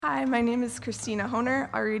Hi, my name is Christina Honer.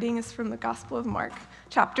 Our reading is from the Gospel of Mark,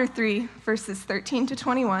 chapter 3, verses 13 to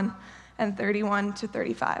 21 and 31 to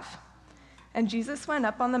 35. And Jesus went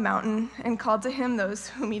up on the mountain and called to him those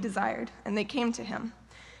whom he desired, and they came to him.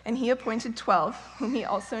 And he appointed 12, whom he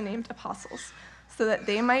also named apostles, so that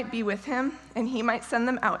they might be with him, and he might send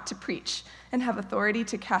them out to preach and have authority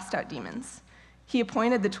to cast out demons. He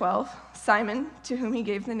appointed the 12, Simon, to whom he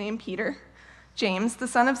gave the name Peter, James, the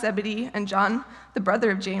son of Zebedee, and John, the brother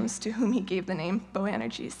of James, to whom he gave the name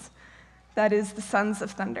Boanerges, that is, the sons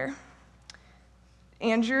of thunder.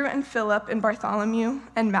 Andrew and Philip and Bartholomew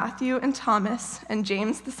and Matthew and Thomas and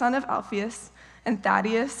James, the son of Alphaeus, and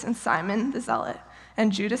Thaddeus and Simon the Zealot,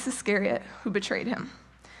 and Judas Iscariot, who betrayed him.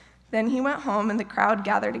 Then he went home, and the crowd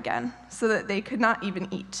gathered again, so that they could not even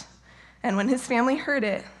eat. And when his family heard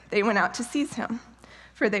it, they went out to seize him,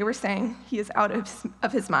 for they were saying, "He is out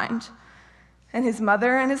of his mind." And his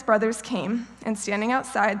mother and his brothers came, and standing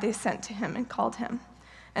outside, they sent to him and called him.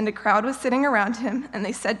 And a crowd was sitting around him, and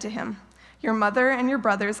they said to him, "Your mother and your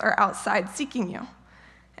brothers are outside seeking you."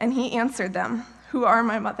 And he answered them, "Who are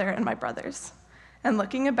my mother and my brothers?" And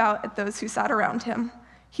looking about at those who sat around him,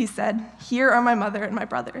 he said, "Here are my mother and my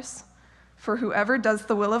brothers. For whoever does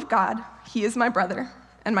the will of God, he is my brother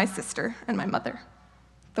and my sister and my mother."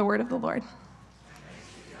 The word of the Lord.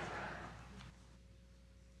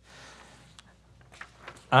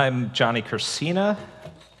 I'm Johnny Cursina,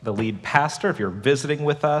 the lead pastor. If you're visiting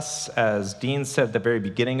with us, as Dean said at the very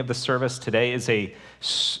beginning of the service, today is a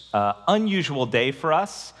unusual day for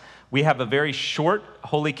us. We have a very short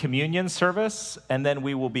Holy Communion service, and then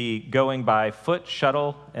we will be going by foot,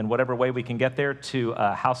 shuttle, and whatever way we can get there to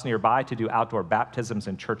a house nearby to do outdoor baptisms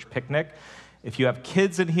and church picnic. If you have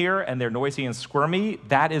kids in here and they're noisy and squirmy,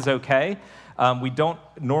 that is okay.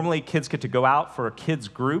 Normally kids get to go out for kids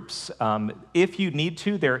groups. If you need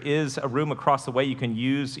to, there is a room across the way you can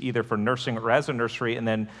use either for nursing or as a nursery, and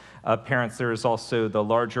then parents, there is also the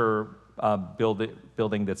larger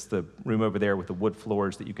building that's the room over there with the wood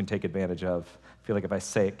floors that you can take advantage of. I feel like if I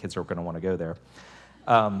say it, kids are going to want to go there.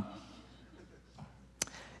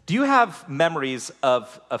 Do you have memories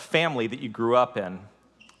of a family that you grew up in?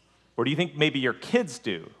 Or do you think maybe your kids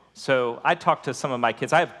do? So I talked to some of my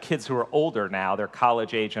kids. I have kids who are older now. They're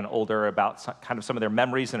college age and older, about some of their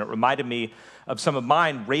memories, and it reminded me of some of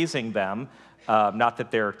mine raising them. Not that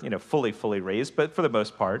they're fully raised, but for the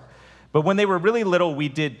most part. But when they were really little, we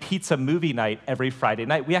did pizza movie night every Friday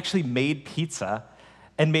night. We actually made pizza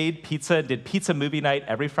and did pizza movie night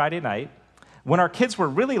every Friday night. When our kids were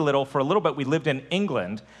really little, for a little bit, we lived in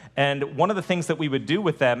England, and one of the things that we would do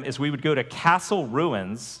with them is we would go to castle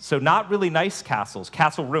ruins, so not really nice castles,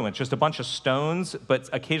 castle ruins, just a bunch of stones, but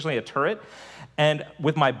occasionally a turret. And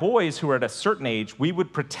with my boys, who were at a certain age, we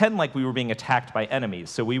would pretend like we were being attacked by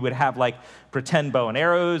enemies. So we would have pretend bow and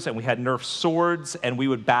arrows, and we had Nerf swords, and we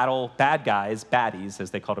would battle bad guys, baddies,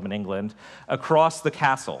 as they called them in England, across the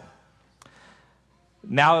castle.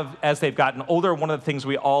 Now, as they've gotten older, one of the things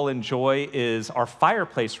we all enjoy is our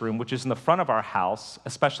fireplace room, which is in the front of our house,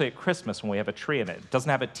 especially at Christmas when we have a tree in it. It doesn't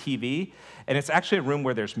have a TV, and it's actually a room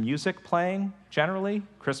where there's music playing, generally,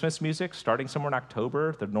 Christmas music, starting somewhere in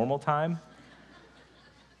October, the normal time.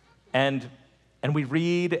 And we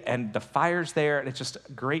read, and the fire's there, and it's just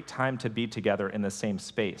a great time to be together in the same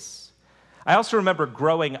space. I also remember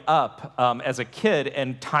growing up as a kid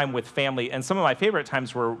and time with family, and some of my favorite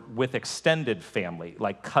times were with extended family,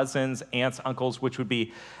 like cousins, aunts, uncles, which would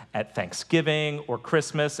be at Thanksgiving or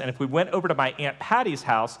Christmas. And if we went over to my Aunt Patty's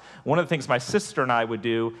house, one of the things my sister and I would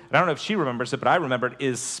do, and I don't know if she remembers it, but I remember it,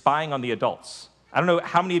 is spying on the adults. I don't know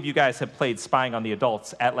how many of you guys have played spying on the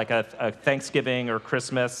adults at a Thanksgiving or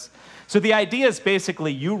Christmas. So the idea is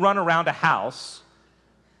basically you run around a house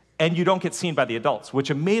and you don't get seen by the adults,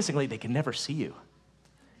 which amazingly, they can never see you.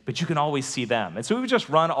 But you can always see them. And so we would just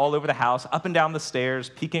run all over the house, up and down the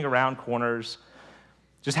stairs, peeking around corners,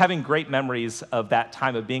 just having great memories of that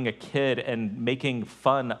time of being a kid and making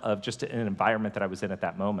fun of just an environment that I was in at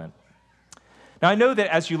that moment. Now, I know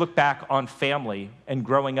that as you look back on family and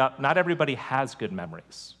growing up, not everybody has good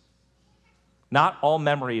memories. Not all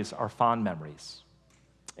memories are fond memories.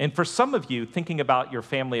 And for some of you, thinking about your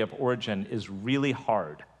family of origin is really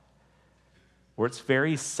hard, or it's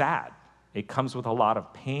very sad. It comes with a lot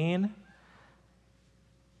of pain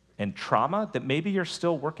and trauma that maybe you're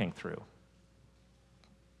still working through.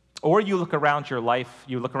 Or you look around your life,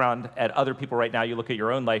 you look around at other people right now, you look at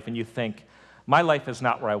your own life and you think, my life is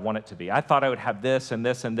not where I want it to be. I thought I would have this and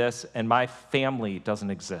this and this, and my family doesn't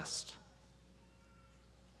exist.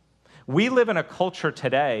 We live in a culture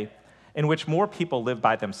today in which more people live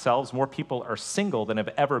by themselves, more people are single than have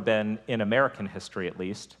ever been in American history at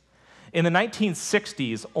least. In the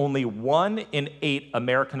 1960s, only 1 in 8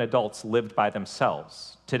 American adults lived by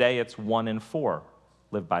themselves. Today, it's 1 in 4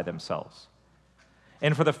 live by themselves.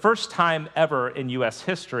 And for the first time ever in US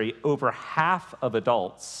history, over half of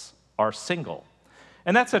adults are single.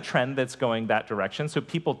 And that's a trend that's going that direction. So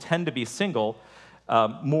people tend to be single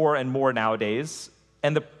more and more nowadays.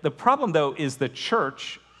 And the problem, though, is the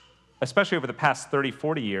church, especially over the past 30,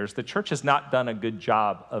 40 years, the church has not done a good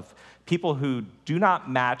job of people who do not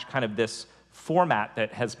match kind of this format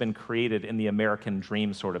that has been created in the American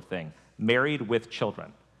dream sort of thing, married with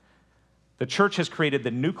children. The church has created the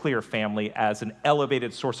nuclear family as an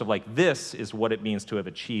elevated source of like, this is what it means to have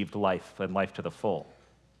achieved life and life to the full.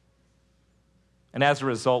 And as a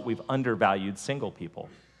result, we've undervalued single people.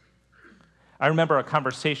 I remember a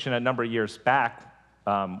conversation a number of years back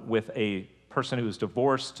with a person who was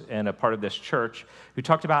divorced and a part of this church who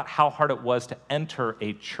talked about how hard it was to enter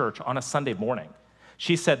a church on a Sunday morning.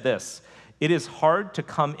 She said this, "It is hard to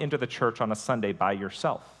come into the church on a Sunday by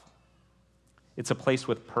yourself. It's a place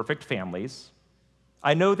with perfect families.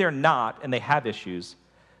 I know they're not and they have issues,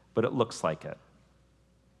 but it looks like it."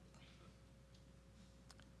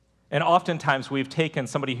 And oftentimes we've taken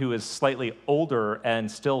somebody who is slightly older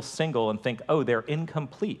and still single and think, oh, they're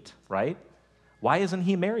incomplete, right? Why isn't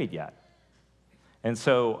he married yet? And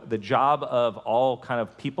so the job of all kind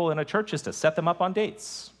of people in a church is to set them up on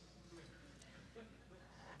dates.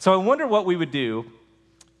 So I wonder what we would do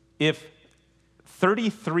if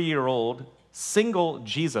 33-year-old single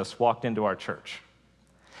Jesus walked into our church.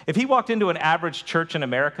 If he walked into an average church in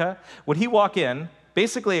America, would he walk in,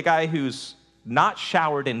 basically a guy who's not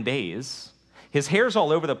showered in days, his hair's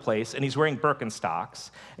all over the place, and he's wearing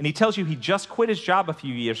Birkenstocks, and he tells you he just quit his job a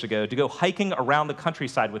few years ago to go hiking around the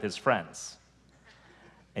countryside with his friends?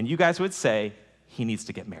 And you guys would say, he needs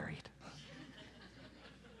to get married.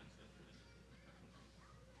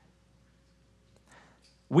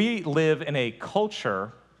 We live in a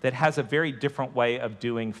culture that has a very different way of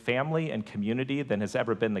doing family and community than has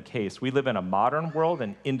ever been the case. We live in a modern world,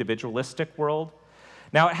 an individualistic world.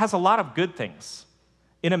 Now, it has a lot of good things.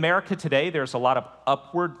 In America today, there's a lot of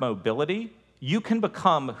upward mobility. You can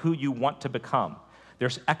become who you want to become.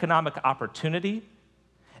 There's economic opportunity.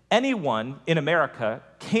 Anyone in America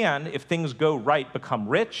can, if things go right, become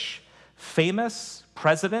rich, famous,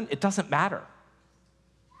 president. It doesn't matter.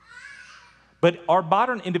 But our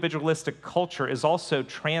modern individualistic culture is also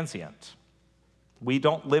transient. We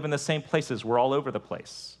don't live in the same places. We're all over the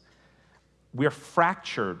place. We're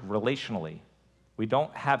fractured relationally. We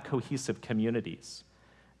don't have cohesive communities.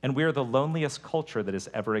 And we're the loneliest culture that has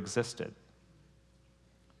ever existed.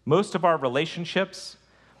 Most of our relationships,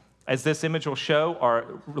 as this image will show, are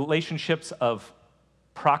relationships of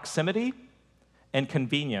proximity and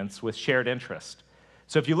convenience with shared interest.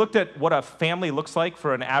 So if you looked at what a family looks like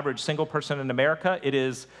for an average single person in America, it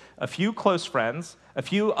is a few close friends, a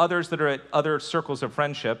few others that are at other circles of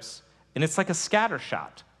friendships, and it's like a scatter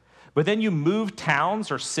shot. But then you move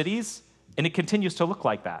towns or cities, and it continues to look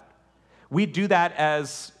like that. We do that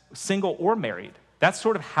as single or married. That's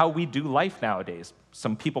sort of how we do life nowadays.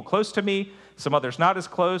 Some people close to me, some others not as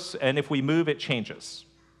close, and if we move, it changes.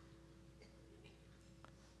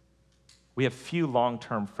 We have few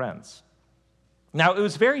long-term friends. Now, it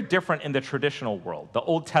was very different in the traditional world, the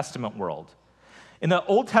Old Testament world. In the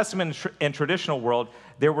Old Testament and traditional world,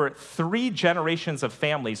 there were 3 generations of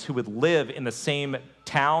families who would live in the same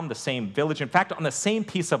town, the same village, in fact, on the same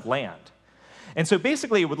piece of land. And so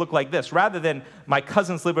basically it would look like this. Rather than my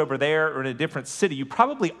cousins live over there or in a different city, you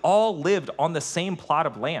probably all lived on the same plot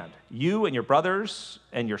of land. You and your brothers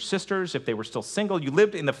and your sisters, if they were still single, you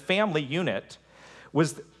lived in the family unit,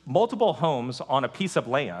 was multiple homes on a piece of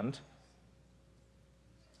land,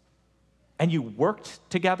 and you worked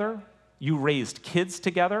together, you raised kids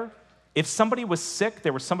together. If somebody was sick,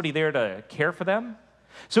 there was somebody there to care for them.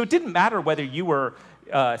 So it didn't matter whether you were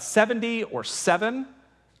 70 or 7,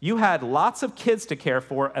 you had lots of kids to care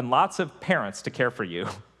for and lots of parents to care for you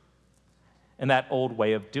in that old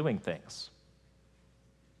way of doing things.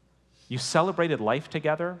 You celebrated life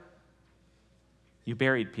together. You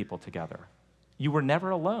buried people together. You were never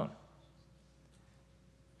alone.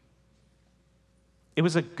 It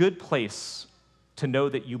was a good place to know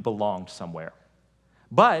that you belonged somewhere.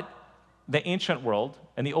 But the ancient world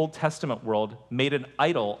and the Old Testament world made an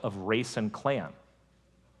idol of race and clan.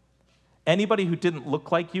 Anybody who didn't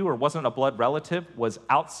look like you or wasn't a blood relative was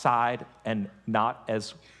outside and not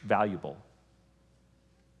as valuable.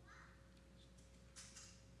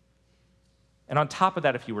 And on top of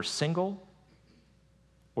that, if you were single,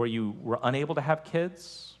 or you were unable to have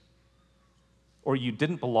kids, or you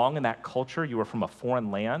didn't belong in that culture, you were from a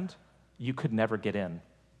foreign land, you could never get in.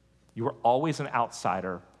 You were always an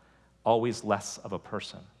outsider, always less of a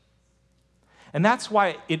person. And that's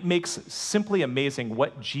why it makes simply amazing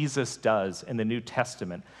what Jesus does in the New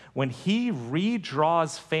Testament when he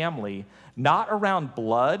redraws family not around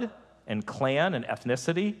blood and clan and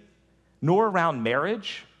ethnicity, nor around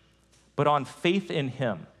marriage, but on faith in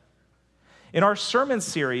him. In our sermon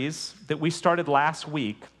series that we started last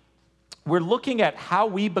week, we're looking at how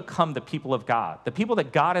we become the people of God, the people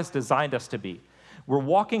that God has designed us to be. We're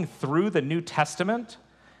walking through the New Testament,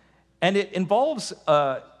 and it involves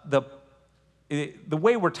the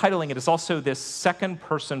way we're titling it is also this second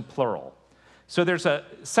person plural. So there's a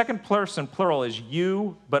second person plural is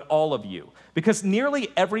you, but all of you. Because nearly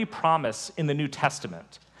every promise in the New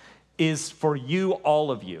Testament is for you,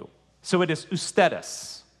 all of you. So it is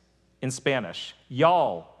ustedes in Spanish,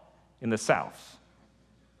 y'all in the South,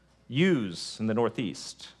 yous in the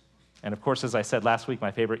Northeast. And of course, as I said last week, my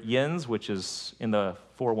favorite, yins, which is in the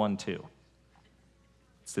 412.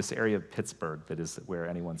 It's this area of Pittsburgh that is where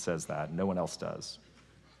anyone says that. No one else does.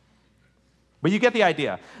 But you get the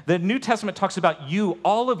idea. The New Testament talks about you,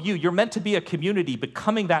 all of you. You're meant to be a community,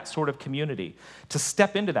 becoming that sort of community, to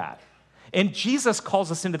step into that. And Jesus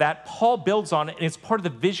calls us into that. Paul builds on it, and it's part of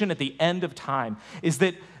the vision at the end of time, is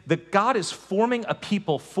that God is forming a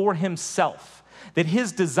people for himself. That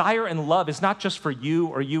his desire and love is not just for you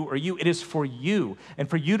or you or you, it is for you and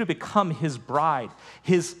for you to become his bride,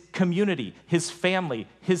 his community, his family,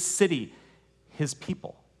 his city, his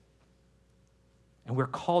people. And we're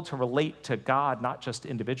called to relate to God not just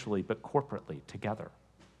individually, but corporately together.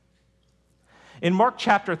 In Mark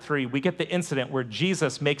chapter 3, we get the incident where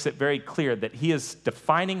Jesus makes it very clear that he is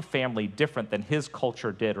defining family different than his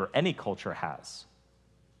culture did or any culture has.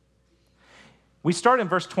 We start in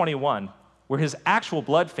verse 21, where his actual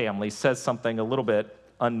blood family says something a little bit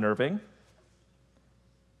unnerving.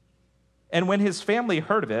 And when his family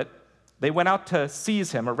heard of it, they went out to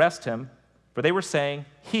seize him, arrest him, for they were saying,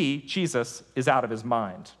 he, Jesus, is out of his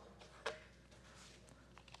mind.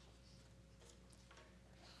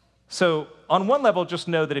 So on one level, just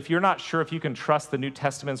know that if you're not sure if you can trust the New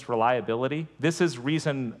Testament's reliability, this is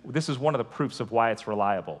one of the proofs of why it's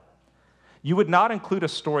reliable. You would not include a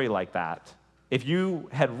story like that if you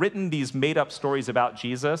had written these made-up stories about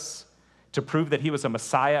Jesus to prove that he was a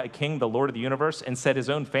Messiah, a king, the Lord of the universe, and said his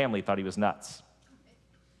own family thought he was nuts.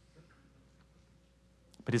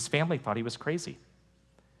 But his family thought he was crazy.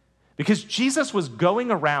 Because Jesus was going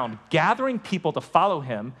around gathering people to follow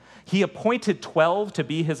him. He appointed 12 to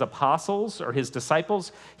be his apostles or his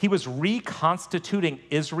disciples. He was reconstituting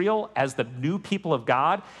Israel as the new people of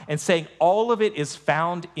God and saying, all of it is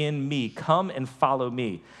found in me. Come and follow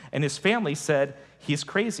me. And his family said, he's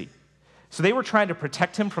crazy. So they were trying to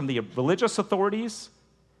protect him from the religious authorities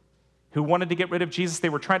who wanted to get rid of Jesus. They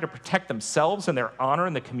were trying to protect themselves and their honor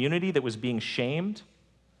in the community that was being shamed.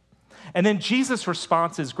 And then Jesus'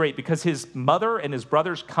 response is great because his mother and his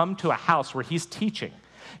brothers come to a house where he's teaching.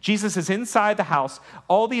 Jesus is inside the house.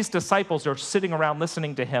 All these disciples are sitting around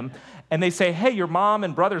listening to him, and they say, hey, your mom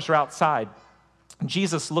and brothers are outside. And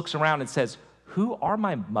Jesus looks around and says, who are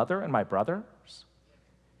my mother and my brothers?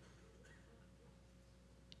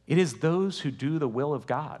 It is those who do the will of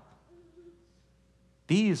God.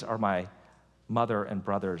 These are my mother and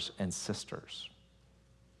brothers and sisters.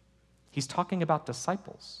 He's talking about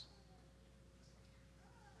disciples.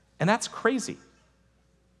 And that's crazy.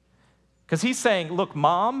 Because he's saying, look,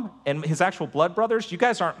 mom and his actual blood brothers, you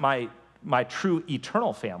guys aren't my true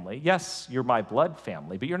eternal family. Yes, you're my blood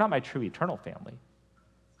family, but you're not my true eternal family.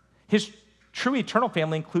 His true eternal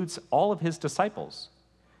family includes all of his disciples.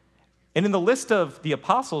 And in the list of the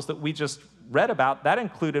apostles that we just read about, that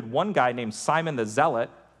included one guy named Simon the Zealot,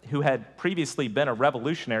 who had previously been a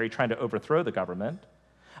revolutionary trying to overthrow the government.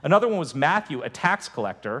 Another one was Matthew, a tax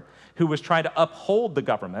collector, who was trying to uphold the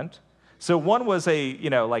government. So one was a,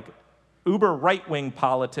 uber right-wing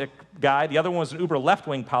politic guy. The other one was an uber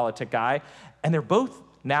left-wing politic guy. And they're both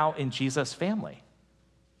now in Jesus' family.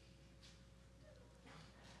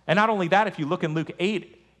 And not only that, if you look in Luke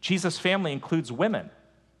 8, Jesus' family includes women,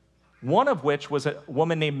 one of which was a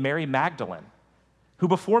woman named Mary Magdalene, who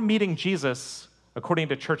before meeting Jesus, according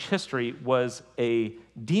to church history, was a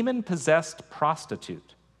demon-possessed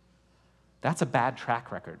prostitute. That's a bad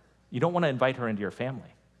track record. You don't want to invite her into your family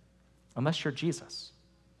unless you're Jesus.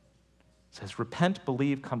 It says, repent,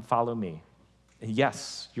 believe, come follow me. And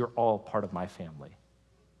yes, you're all part of my family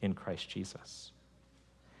in Christ Jesus.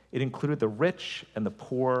 It included the rich and the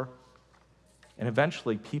poor, and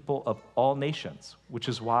eventually people of all nations, which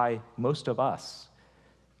is why most of us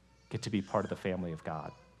get to be part of the family of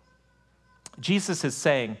God. Jesus is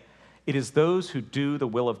saying, It is those who do the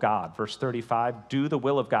will of God. Verse 35, do the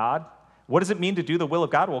will of God. What does it mean to do the will of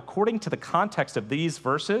God? Well, according to the context of these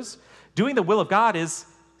verses, doing the will of God is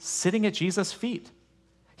sitting at Jesus' feet.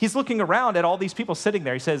 He's looking around at all these people sitting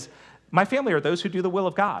there. He says, my family are those who do the will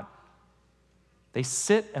of God. They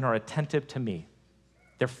sit and are attentive to me.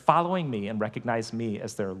 They're following me and recognize me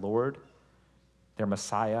as their Lord, their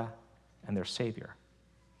Messiah, and their Savior.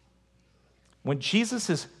 When Jesus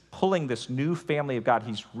is pulling this new family of God,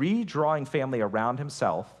 he's redrawing family around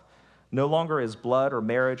himself, no longer as blood or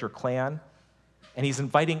marriage or clan, and he's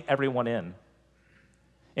inviting everyone in.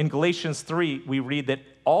 In Galatians 3, we read that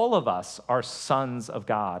all of us are sons of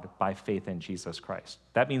God by faith in Jesus Christ.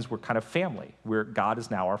 That means we're kind of family, where God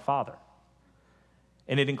is now our Father.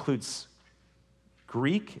 And it includes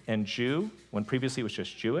Greek and Jew, when previously it was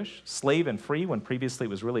just Jewish, slave and free, when previously it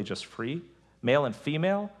was really just free, male and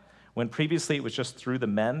female, when previously it was just through the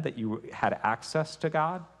men that you had access to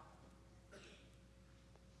God.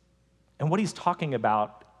 And what he's talking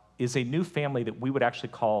about is a new family that we would actually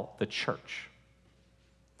call the church.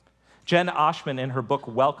 Jen Oshman, in her book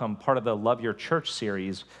Welcome, part of the Love Your Church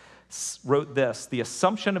series, wrote this: the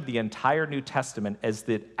assumption of the entire New Testament is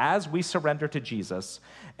that as we surrender to Jesus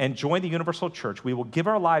and join the universal church, we will give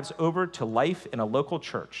our lives over to life in a local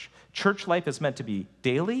church. Church life is meant to be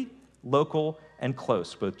daily, local, and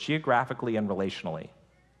close, both geographically and relationally.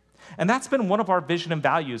 And that's been one of our vision and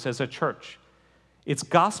values as a church. It's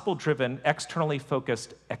gospel-driven, externally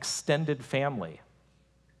focused, extended family.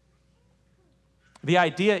 The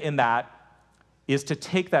idea in that is to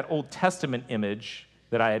take that Old Testament image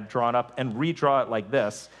that I had drawn up and redraw it like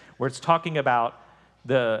this, where it's talking about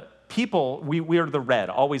the people, we are the red,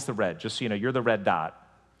 always the red, just so you know, you're the red dot.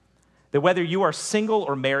 That whether you are single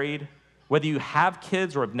or married, whether you have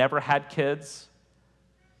kids or have never had kids,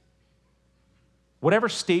 whatever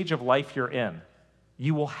stage of life you're in,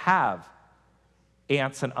 you will have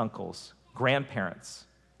aunts and uncles, grandparents,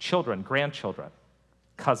 children, grandchildren,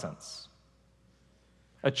 cousins.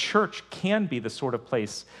 A church can be the sort of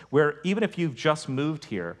place where even if you've just moved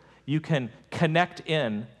here, you can connect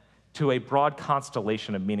in to a broad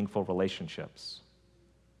constellation of meaningful relationships.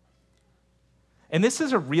 And this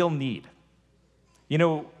is a real need. You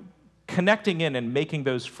know, connecting in and making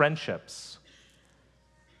those friendships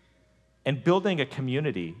and building a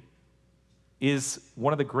community is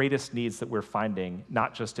one of the greatest needs that we're finding,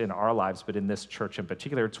 not just in our lives, but in this church in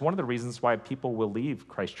particular. It's one of the reasons why people will leave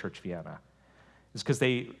Christ Church Vienna, is because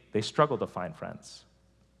they struggle to find friends.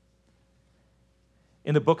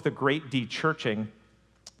 In the book, The Great De-Churching,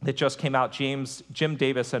 that just came out, Jim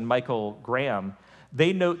Davis and Michael Graham,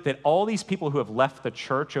 they note that all these people who have left the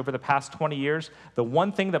church over the past 20 years, the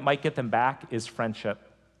one thing that might get them back is friendship.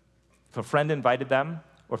 If a friend invited them,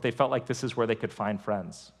 or if they felt like this is where they could find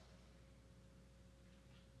friends.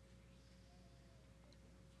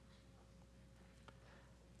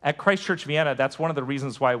 At Christ Church Vienna, that's one of the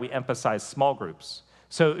reasons why we emphasize small groups.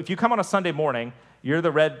 So if you come on a Sunday morning, you're the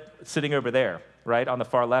red sitting over there, right, on the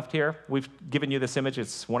far left here. We've given you this image.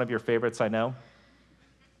 It's one of your favorites, I know.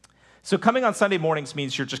 So coming on Sunday mornings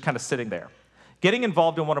means you're just kind of sitting there. Getting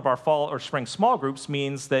involved in one of our fall or spring small groups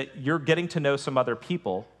means that you're getting to know some other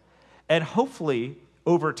people, and hopefully,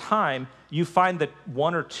 over time, you find that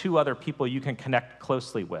one or two other people you can connect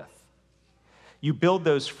closely with. You build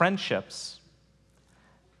those friendships.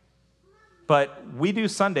 But we do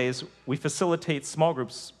Sundays, we facilitate small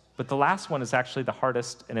groups, but the last one is actually the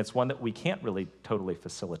hardest, and it's one that we can't really totally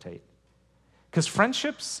facilitate. Because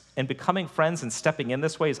friendships and becoming friends and stepping in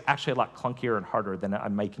this way is actually a lot clunkier and harder than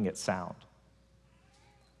I'm making it sound.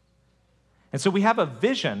 And so we have a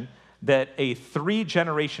vision that a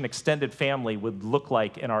 3-generation extended family would look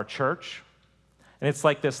like in our church. And it's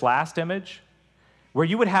like this last image, where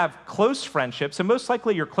you would have close friendships, and most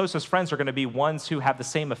likely your closest friends are going to be ones who have the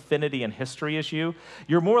same affinity and history as you.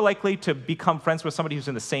 You're more likely to become friends with somebody who's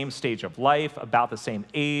in the same stage of life, about the same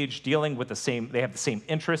age, dealing with they have the same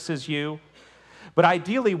interests as you. But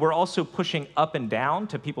ideally, we're also pushing up and down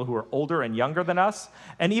to people who are older and younger than us,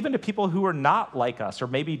 and even to people who are not like us, or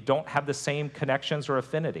maybe don't have the same connections or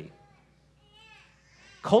affinity.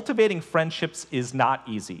 Cultivating friendships is not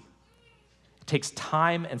easy. It takes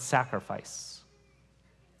time and sacrifice.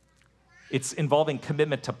 It's involving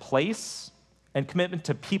commitment to place and commitment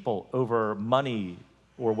to people over money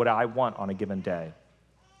or what I want on a given day.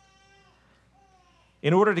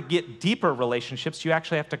 In order to get deeper relationships, you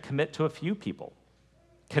actually have to commit to a few people,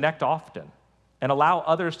 connect often, and allow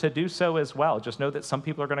others to do so as well. Just know that some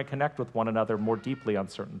people are going to connect with one another more deeply on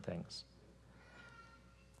certain things.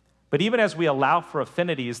 But even as we allow for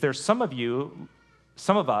affinities, there's some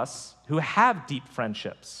of us who have deep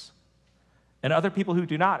friendships, and other people who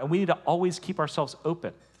do not. And we need to always keep ourselves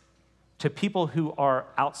open to people who are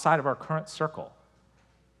outside of our current circle,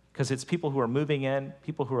 because it's people who are moving in,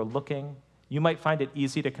 people who are looking. You might find it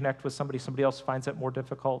easy to connect with somebody, somebody else finds it more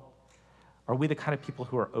difficult. Are we the kind of people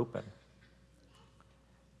who are open?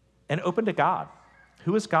 And open to God.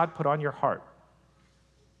 Who has God put on your heart?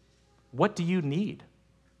 What do you need?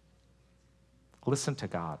 Listen to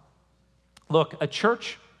God. Look, a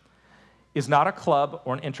church is not a club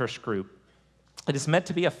or an interest group. It is meant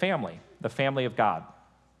to be a family, the family of God.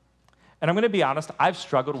 And I'm going to be honest, I've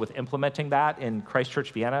struggled with implementing that in Christ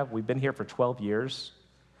Church Vienna. We've been here for 12 years.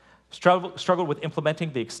 Struggled with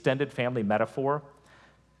implementing the extended family metaphor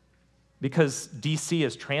because DC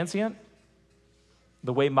is transient,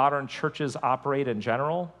 the way modern churches operate in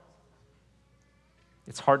general.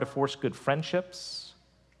 It's hard to force good friendships.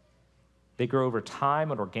 They grow over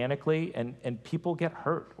time and organically, and people get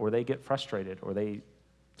hurt, or they get frustrated, or they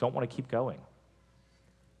don't want to keep going.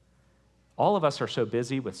 All of us are so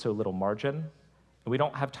busy with so little margin, and we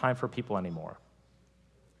don't have time for people anymore.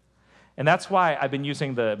 And that's why I've been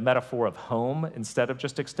using the metaphor of home instead of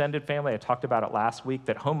just extended family. I talked about it last week,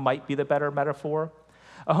 that home might be the better metaphor.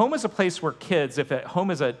 A home is a place where kids, if a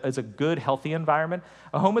home is a good, healthy environment,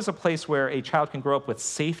 a home is a place where a child can grow up with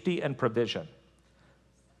safety and provision.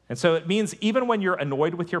 And so it means even when you're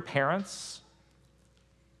annoyed with your parents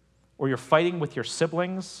or you're fighting with your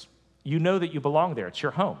siblings, you know that you belong there. It's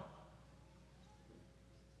your home.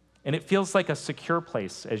 And it feels like a secure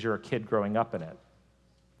place as you're a kid growing up in it,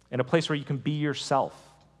 and a place where you can be yourself,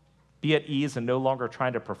 be at ease and no longer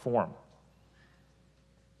trying to perform.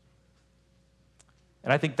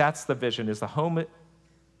 And I think that's the vision, is the home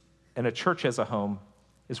and a church as a home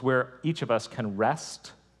is where each of us can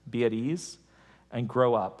rest, be at ease, and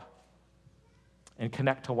grow up and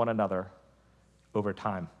connect to one another over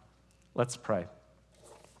time. Let's pray.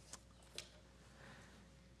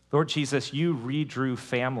 Lord Jesus, you redrew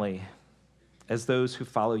family as those who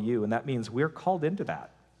follow you, and that means we're called into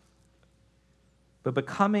that. But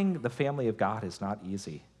becoming the family of God is not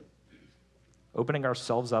easy. Opening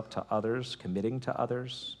ourselves up to others, committing to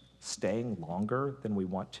others, staying longer than we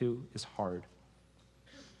want to is hard.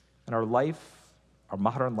 And our life, our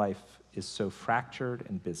modern life, is so fractured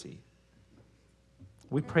and busy.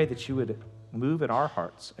 We pray that you would move in our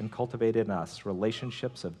hearts and cultivate in us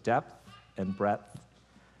relationships of depth and breadth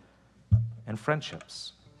and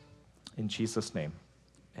friendships. In Jesus' name,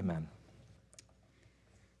 amen.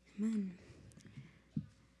 Amen.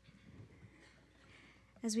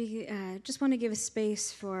 As we just want to give a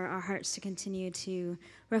space for our hearts to continue to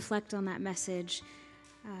reflect on that message,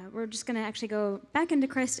 we're just going to actually go back into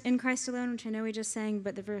Christ, in Christ alone, which I know we just sang,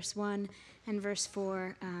 but the verse 1 and verse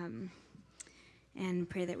 4, and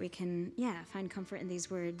pray that we can, find comfort in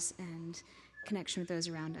these words and connection with those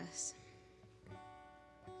around us.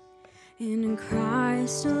 In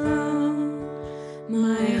Christ alone,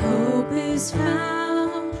 my hope is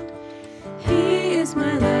found. He is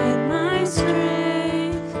my life.